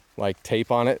some like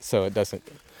tape on it so it doesn't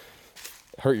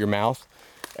hurt your mouth.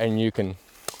 And you can,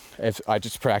 I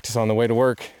just practice on the way to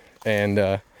work and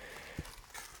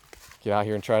get out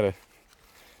here and try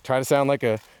to sound like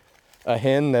a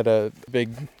hen that a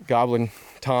big goblin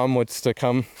Tom wants to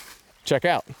come check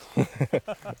out.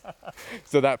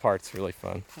 So that part's really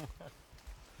fun.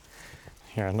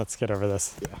 Here, let's get over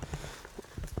this. Yeah.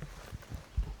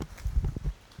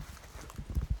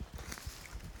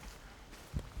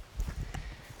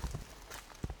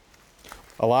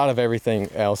 A lot of everything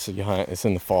else that you hunt is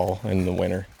in the fall and the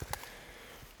winter.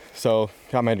 So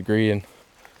got my degree in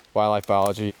wildlife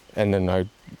biology, and then I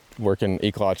work in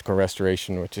ecological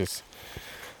restoration, which is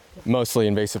mostly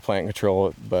invasive plant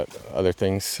control, but other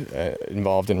things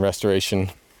involved in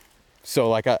restoration. So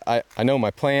like I know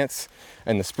my plants,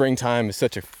 and the springtime is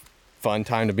such a fun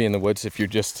time to be in the woods if you're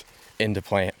just into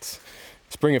plants.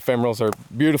 Spring ephemerals are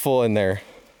beautiful, and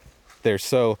they're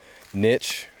so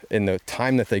niche in the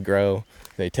time that they grow.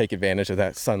 They take advantage of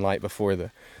that sunlight before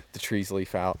the trees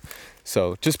leaf out.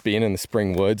 So just being in the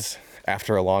spring woods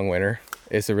after a long winter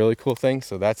is a really cool thing.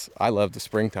 So I love the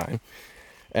springtime.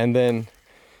 And then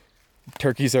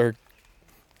turkeys are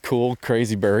cool,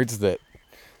 crazy birds that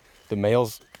the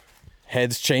males'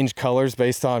 heads change colors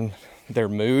based on their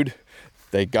mood.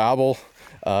 They gobble,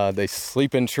 they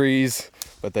sleep in trees,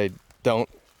 but they don't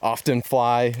often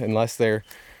fly unless they're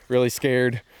really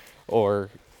scared or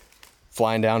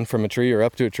flying down from a tree or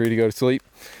up to a tree to go to sleep.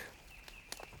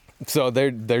 So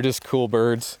they're just cool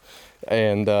birds,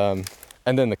 and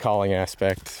then the calling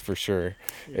aspect for sure.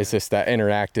 Yeah. It's just that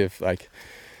interactive, like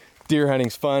deer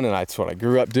hunting's fun, and that's what I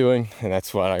grew up doing, and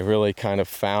that's what I really kind of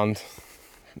found,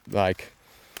 like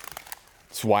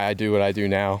it's why I do what I do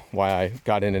now, why I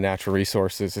got into natural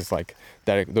resources, is like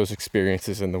that, those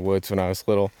experiences in the woods when I was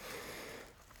little.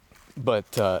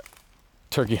 But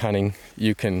turkey hunting,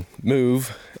 you can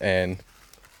move and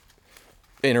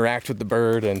interact with the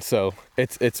bird, and so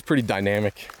it's pretty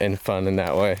dynamic and fun in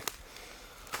that way.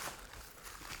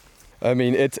 I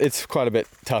mean, it's quite a bit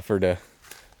tougher to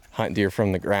hunt deer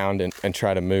from the ground and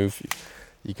try to move.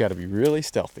 You got to be really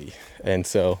stealthy, and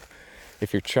so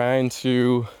if you're trying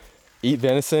to eat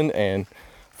venison and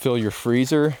fill your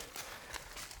freezer,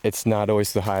 it's not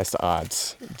always the highest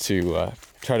odds to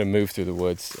try to move through the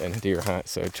woods and deer hunt.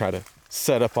 So try to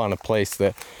set up on a place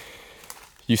that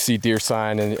you see deer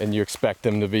sign and you expect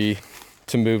them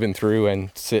to move in through, and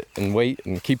sit and wait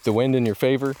and keep the wind in your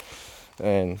favor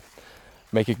and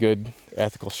make a good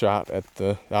ethical shot at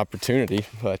the opportunity.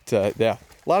 But yeah,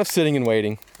 a lot of sitting and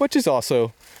waiting, which is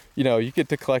also, you get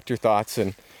to collect your thoughts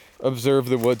and observe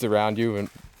the woods around you, and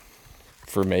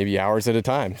for maybe hours at a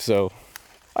time. So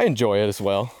I enjoy it as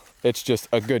well. It's just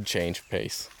a good change of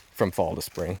pace from fall to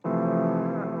spring.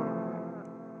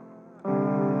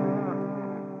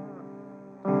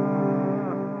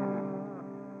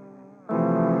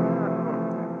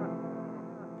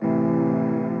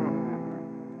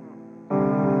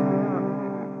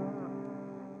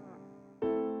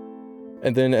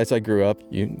 And then as I grew up,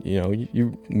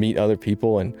 you meet other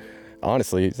people, and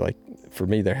honestly, it's like, for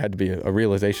me, there had to be a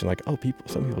realization like, some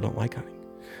people don't like hunting.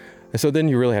 And so then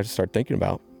you really have to start thinking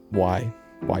about why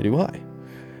do I?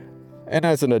 And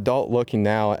as an adult looking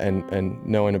now and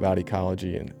knowing about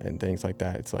ecology and things like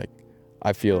that, it's like,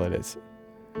 I feel that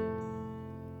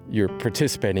you're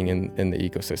participating in the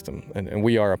ecosystem, and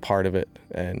we are a part of it.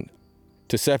 And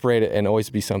to separate it and always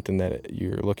be something that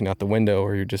you're looking out the window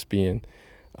or you're just being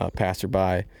a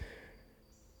passerby,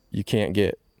 you can't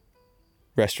get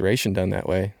restoration done that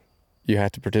way. You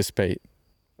have to participate,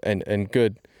 and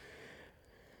good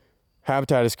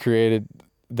habitat is created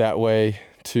that way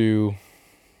too,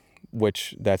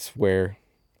 which that's where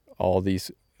all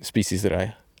these species that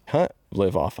I hunt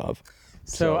live off of.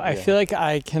 So I feel like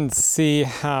I can see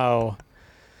how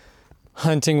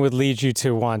hunting would lead you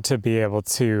to want to be able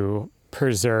to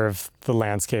preserve the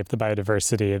landscape, the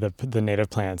biodiversity, the native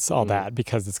plants, all that,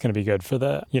 because it's going to be good for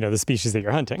the species that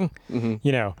you're hunting,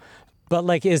 But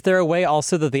like, is there a way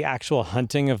also that the actual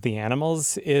hunting of the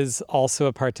animals is also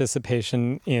a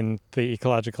participation in the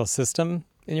ecological system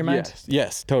in your mind?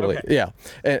 Yes, totally. Okay. Yeah.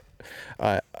 And,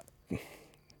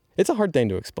 it's a hard thing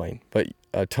to explain, but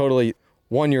totally,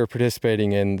 one, you're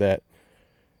participating in that.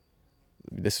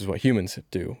 This is what humans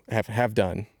have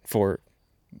done for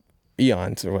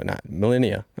eons or whatnot,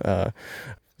 millennia,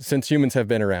 since humans have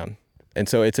been around. And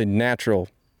so it's a natural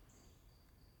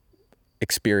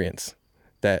experience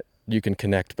that you can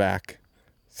connect back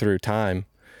through time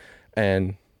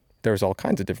and there was all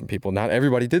kinds of different people. Not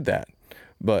everybody did that,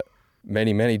 but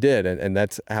many did. And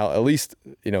that's how, at least,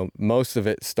 most of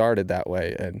it started that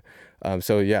way. And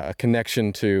so, yeah, a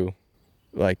connection to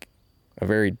like a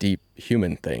very deep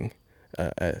human thing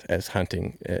as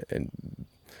hunting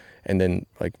and then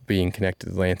like being connected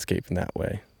to the landscape in that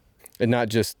way. And not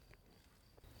just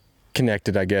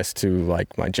connected, I guess, to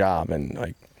like my job and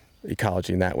like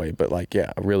ecology in that way, but like,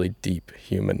 yeah, a really deep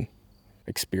human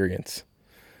experience.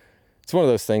 It's one of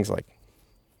those things like,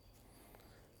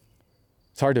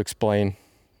 it's hard to explain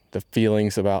the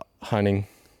feelings about hunting.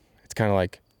 It's kind of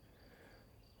like,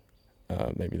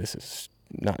 maybe this is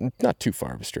not too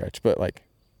far of a stretch, but like,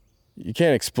 you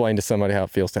can't explain to somebody how it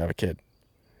feels to have a kid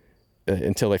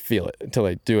until they feel it, until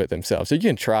they do it themselves. So you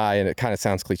can try, and it kind of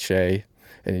sounds cliche,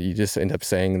 and you just end up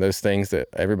saying those things that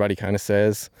everybody kind of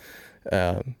says.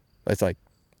 It's like,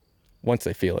 once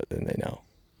they feel it, then they know.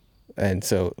 And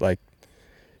so like,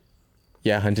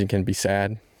 yeah, hunting can be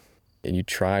sad, and you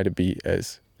try to be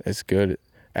as good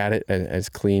at it and as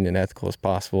clean and ethical as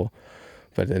possible.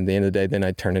 But at the end of the day, then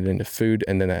I turn it into food,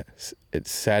 and then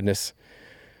it's sadness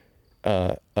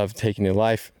of taking a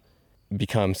life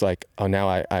becomes like, oh, now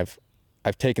I've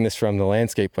taken this from the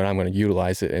landscape, but I'm going to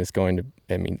utilize it, and it's going to,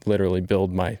 literally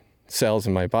build my cells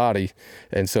in my body.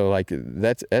 And so like,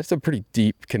 that's a pretty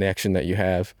deep connection that you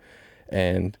have,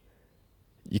 and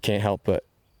I can't help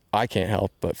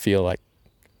but feel like,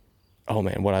 oh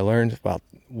man, what I learned about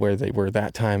where they were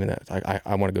that time, and that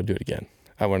I want to go do it again.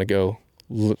 I want to go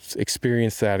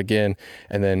experience that again,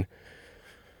 and then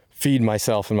feed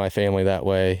myself and my family that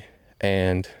way.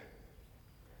 And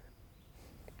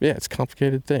yeah, it's a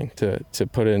complicated thing to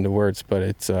put it into words, but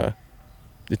it's a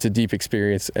deep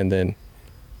experience. And then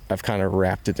I've kind of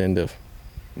wrapped it into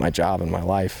my job and my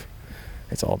life.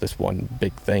 It's all this one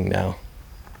big thing now.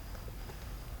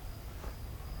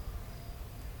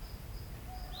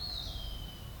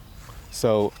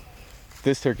 So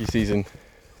this turkey season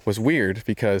was weird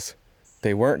because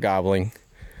they weren't gobbling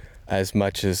as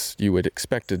much as you would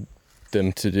expected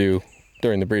them to do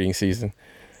during the breeding season.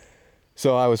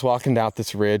 So I was walking down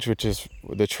this ridge, which is,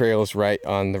 the trail is right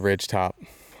on the ridge top,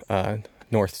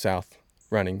 north-south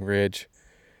running ridge.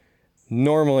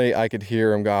 Normally I could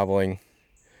hear them gobbling,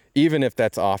 even if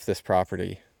that's off this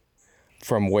property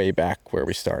from way back where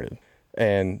we started.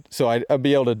 And so I'd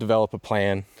be able to develop a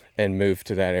plan and move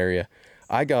to that area.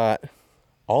 I got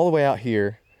all the way out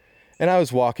here, and I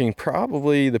was walking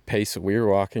probably the pace that we were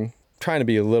walking, trying to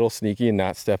be a little sneaky and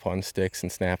not step on sticks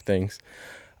and snap things,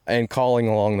 and calling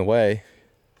along the way.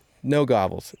 No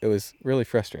gobbles. It was really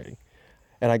frustrating.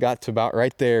 And I got to about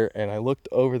right there, and I looked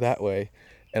over that way,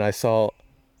 and I saw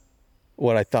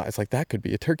what I thought, it's like, that could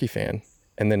be a turkey fan.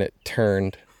 And then it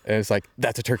turned, and it's like,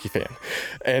 that's a turkey fan.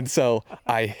 And so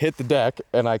I hit the deck,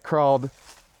 and I crawled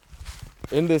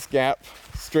in this gap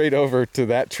straight over to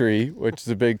that tree, which is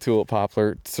a big tulip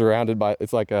poplar, surrounded by,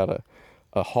 it's like a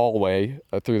hallway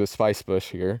through the spice bush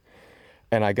here.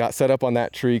 And I got set up on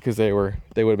that tree because they would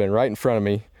have been right in front of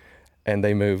me, and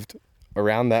they moved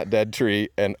around that dead tree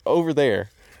and over there.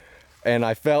 And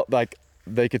I felt like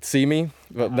they could see me,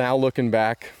 but now looking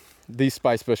back, these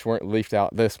spice bush weren't leafed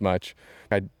out this much.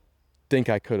 I think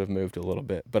I could have moved a little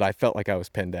bit, but I felt like I was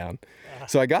pinned down.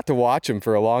 So I got to watch them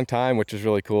for a long time, which was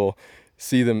really cool.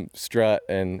 See them strut,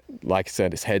 and like I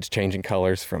said, his head's changing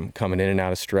colors from coming in and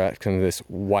out of strut, kind of this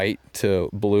white to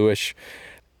bluish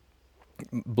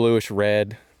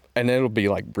red, and it'll be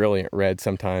like brilliant red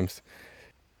sometimes.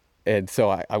 And so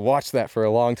I watched that for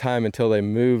a long time until they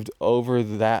moved over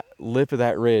that lip of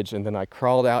that ridge, and then I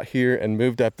crawled out here and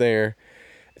moved up there.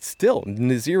 Still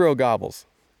 0 gobbles,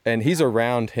 and he's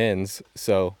around hens,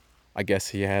 so I guess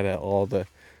he had all the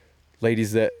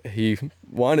ladies that he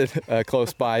wanted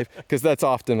close by, because that's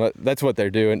often that's what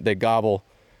they're doing. They gobble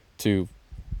to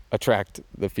attract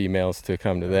the females to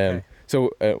come to them. Okay.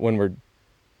 So when we're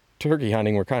turkey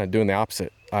hunting, we're kind of doing the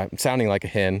opposite. I'm sounding like a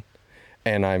hen,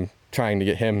 and I'm trying to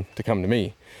get him to come to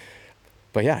me.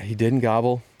 But yeah, he didn't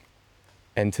gobble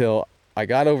until I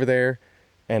got over there,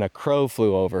 and a crow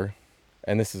flew over.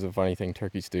 And this is a funny thing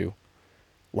turkeys do.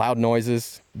 Loud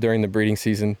noises during the breeding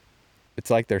season.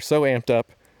 It's like they're so amped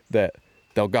up that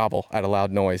they'll gobble at a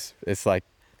loud noise. It's like,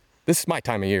 this is my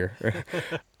time of year.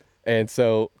 And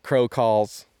so crow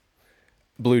calls,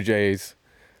 blue jays,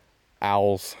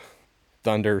 owls,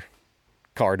 thunder,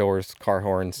 car doors, car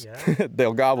horns, yeah.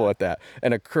 They'll gobble at that.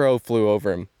 And a crow flew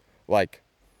over him, like,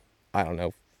 I don't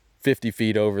know, 50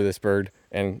 feet over this bird,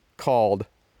 and called.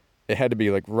 It had to be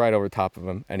like right over top of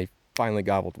him, and he finally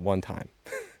gobbled one time.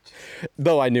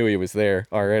 Though I knew he was there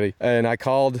already. And I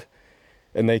called,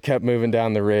 and they kept moving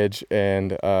down the ridge,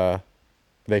 and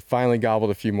They finally gobbled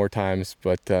a few more times,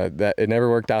 but that it never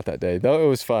worked out that day. Though it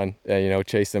was fun,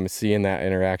 chasing them, seeing that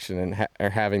interaction and or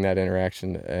having that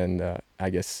interaction, and I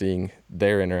guess seeing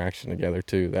their interaction together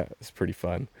too. That was pretty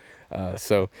fun.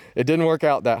 So it didn't work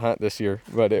out that hunt this year,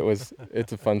 but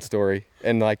it's a fun story.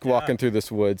 And like walking through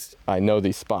this woods, I know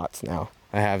these spots now.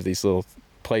 I have these little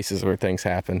places where things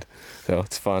happened, so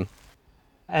it's fun.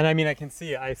 And I mean,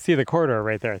 I see the corridor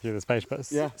right there through the spice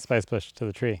bush. Yeah. Spice bush to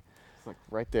the tree. It's like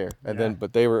right there. And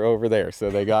but they were over there, so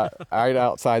they got right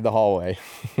outside the hallway.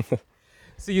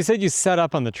 So you said you set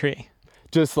up on the tree.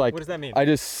 Just like, what does that mean? I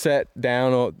just sat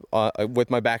down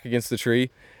with my back against the tree,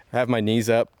 have my knees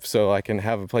up so I can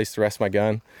have a place to rest my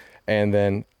gun, and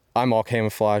then I'm all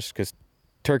camouflaged because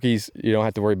turkeys, you don't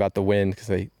have to worry about the wind because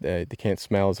they can't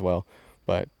smell as well,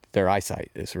 but their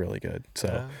eyesight is really good.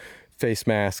 So face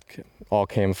mask, all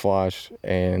camouflaged,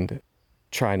 and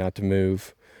try not to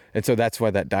move. And so that's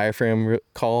why that diaphragm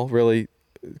call really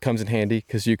comes in handy,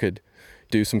 because you could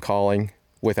do some calling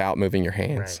without moving your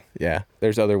hands. Right. Yeah.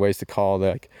 There's other ways to call,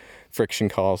 like friction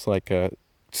calls, like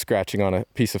scratching on a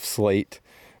piece of slate,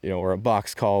 or a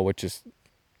box call, which is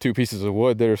two pieces of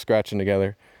wood that are scratching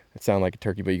together. It sounds like a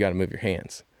turkey, but you got to move your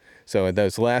hands. So at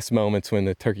those last moments when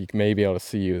the turkey may be able to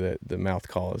see you, the mouth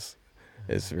call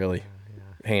is really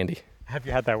handy. Have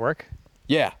you had that work?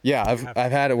 Yeah.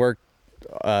 I've had it work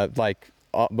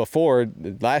before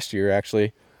last year.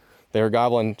 Actually, they were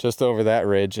gobbling just over that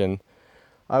ridge, and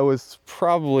I was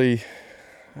probably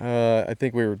I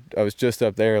was just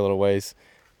up there a little ways,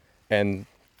 and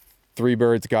 3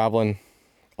 birds gobbling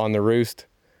on the roost,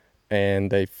 and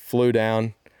they flew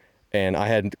down, and I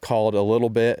had called a little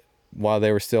bit while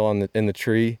they were still in the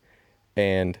tree,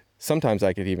 and sometimes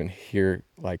I could even hear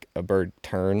like a bird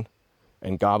turn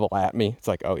and gobble at me. It's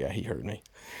like, oh yeah, he heard me.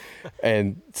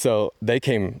 And so they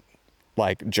came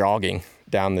like jogging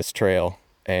down this trail,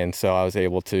 and so I was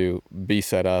able to be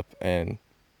set up and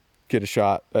get a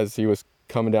shot as he was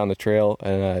coming down the trail,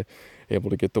 and I able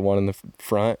to get the one in the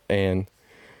front, and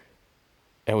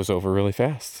it was over really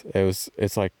fast.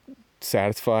 It's like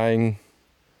satisfying,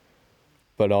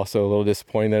 but also a little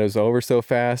disappointing that it was over so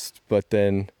fast. But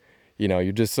then,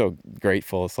 you're just so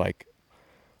grateful. It's like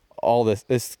all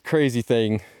this crazy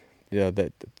thing,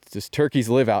 that just turkeys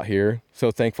live out here.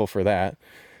 So thankful for that.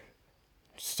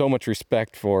 So much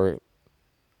respect for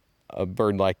a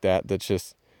bird like that that's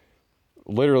just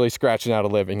literally scratching out a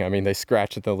living. I mean, they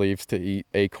scratch at the leaves to eat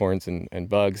acorns and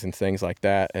bugs and things like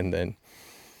that. And then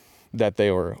that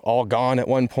they were all gone at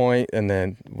one point, and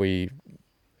then we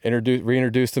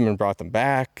reintroduced them and brought them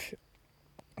back.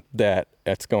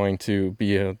 That's going to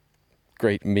be a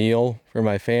great meal for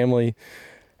my family,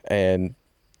 and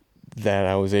that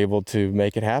I was able to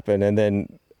make it happen. And then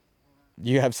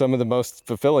you have some of the most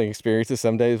fulfilling experiences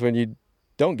some days when you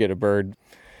don't get a bird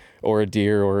or a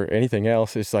deer or anything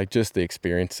else. It's like just the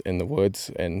experience in the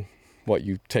woods and what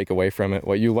you take away from it,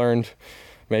 what you learned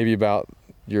maybe about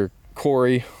your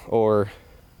quarry or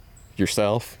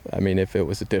yourself. I mean, if it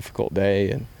was a difficult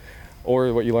day,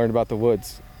 or what you learned about the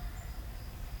woods.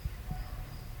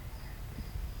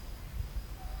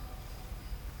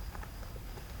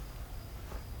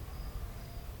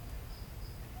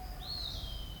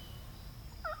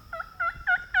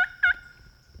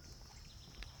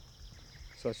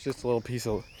 So it's just a little piece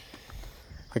of,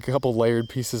 like a couple layered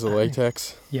pieces of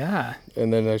latex. Yeah.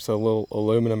 And then there's a little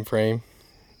aluminum frame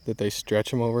that they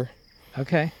stretch them over.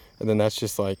 Okay. And then that's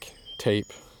just like tape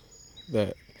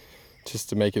that just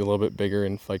to make it a little bit bigger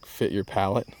and like fit your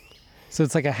palate. So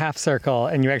it's like a half circle,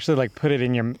 and you actually like put it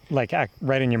in your, like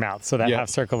right in your mouth. So that half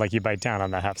circle, like you bite down on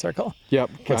that half circle.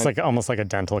 Yep. Looks like almost like a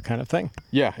dental kind of thing.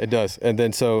 Yeah, it does. And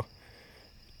then so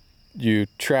you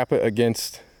trap it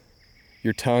against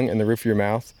your tongue and the roof of your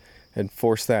mouth and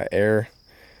force that air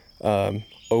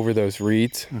over those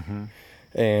reeds. Mm-hmm.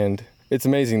 And it's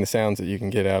amazing the sounds that you can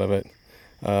get out of it.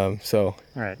 All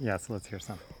right, yeah, so let's hear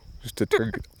some. Just a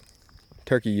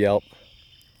turkey yelp.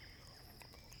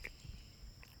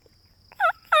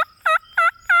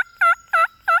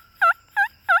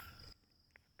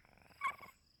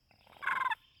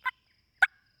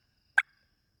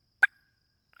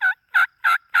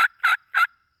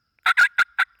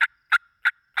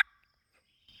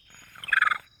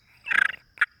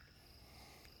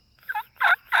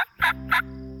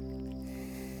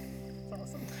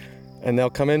 And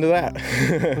they'll come into that.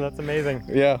 That's amazing.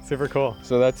 Yeah. Super cool.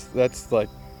 So that's like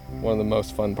one of the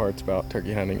most fun parts about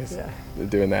turkey hunting is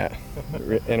doing that,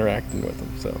 interacting with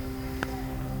them. So.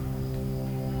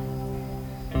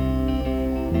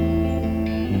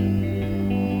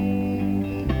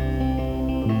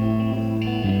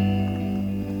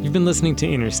 You've been listening to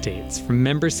Interstates from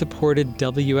member-supported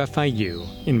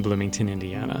WFIU in Bloomington,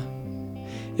 Indiana.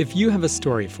 If you have a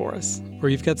story for us, or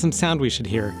you've got some sound we should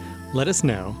hear, let us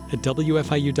know at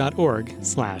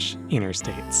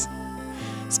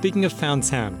wfiu.org/interstates. Speaking of found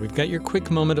sound, we've got your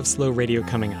quick moment of slow radio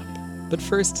coming up. But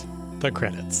first, the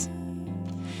credits.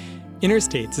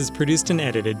 Interstates is produced and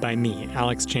edited by me,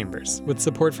 Alex Chambers, with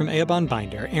support from Eoban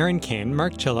Binder, Aaron Kane,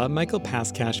 Mark Chilla, Michael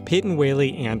Pascash, Peyton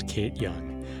Whaley, and Kate Young.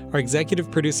 Our executive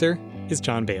producer is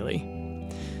John Bailey.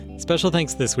 Special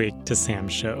thanks this week to Sam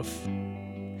Schoaf.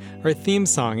 Our theme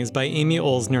song is by Amy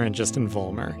Olsner and Justin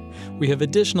Vollmer. We have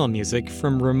additional music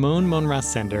from Ramon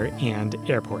Monrasender and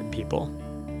Airport People.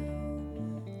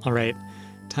 All right,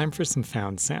 time for some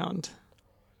found sound.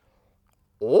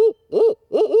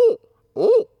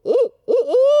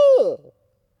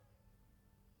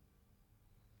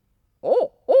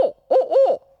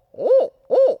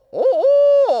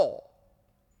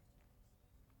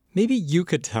 Maybe you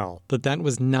could tell that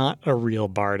was not a real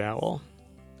barred owl.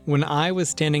 When I was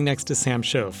standing next to Sam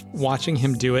Schoaf, watching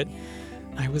him do it,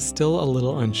 I was still a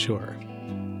little unsure.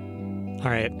 All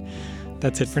right,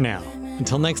 that's it for now.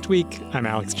 Until next week, I'm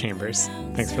Alex Chambers.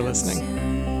 Thanks for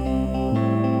listening.